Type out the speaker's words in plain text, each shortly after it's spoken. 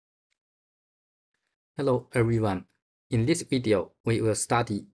Hello everyone. In this video, we will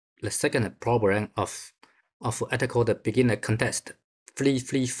study the second problem of AtCoder beginner contest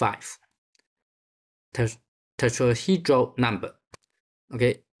 335. Tetrahedral number.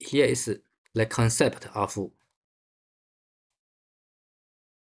 Okay, here is the concept of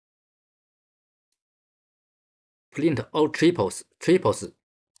print all triples. Triples,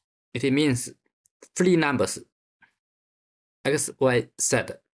 it means three numbers x, y, z.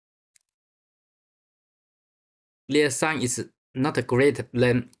 Their sign is not greater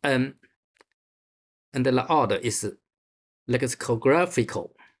than n, and the order is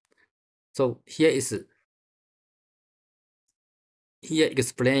lexicographical. So here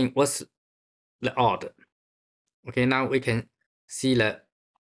explain what's the order. Okay, now we can see the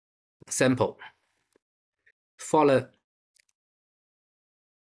sample. For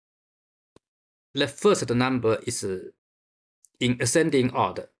the first number is in ascending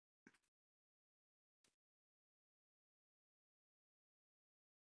order.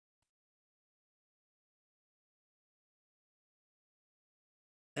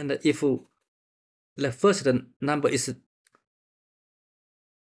 And if the first number is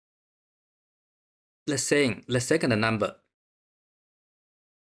the same, the second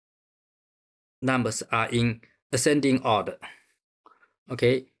numbers are in ascending order.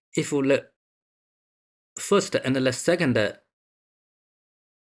 Okay, if the first and the second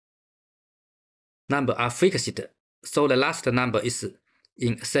number are fixed, so the last number is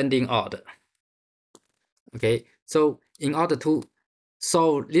in ascending order. Okay, so in order to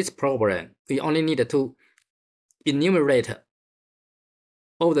solve this problem, we only need to enumerate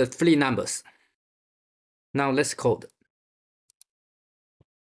all the three numbers. Now let's code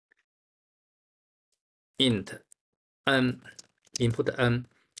int n, input n.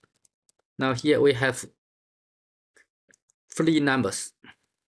 Now here we have three numbers.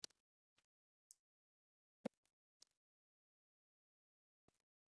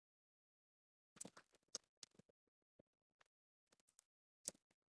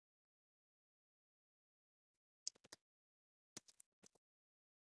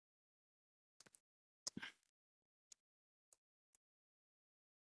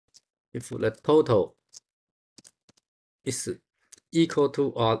 If the total is equal to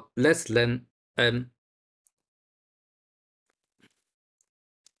or less than n,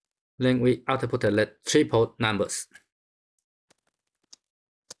 then we output the triple numbers.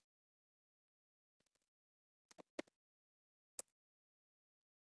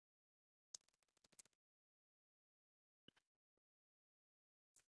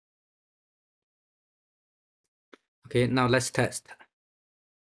 Okay, now let's test.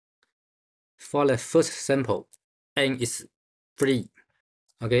 For the first sample, n is 3.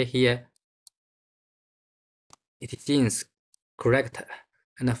 Okay, here it seems correct.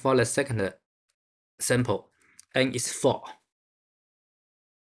 And for the second sample, n is 4.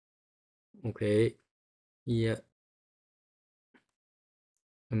 Okay, here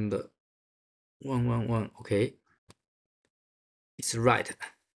and 1, 1, 1. Okay, it's right.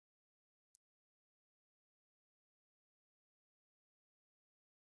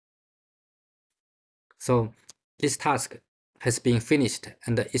 So this task has been finished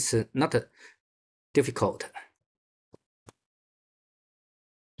and it's not difficult.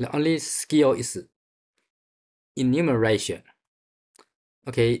 The only skill is enumeration.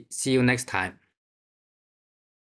 Okay, see you next time.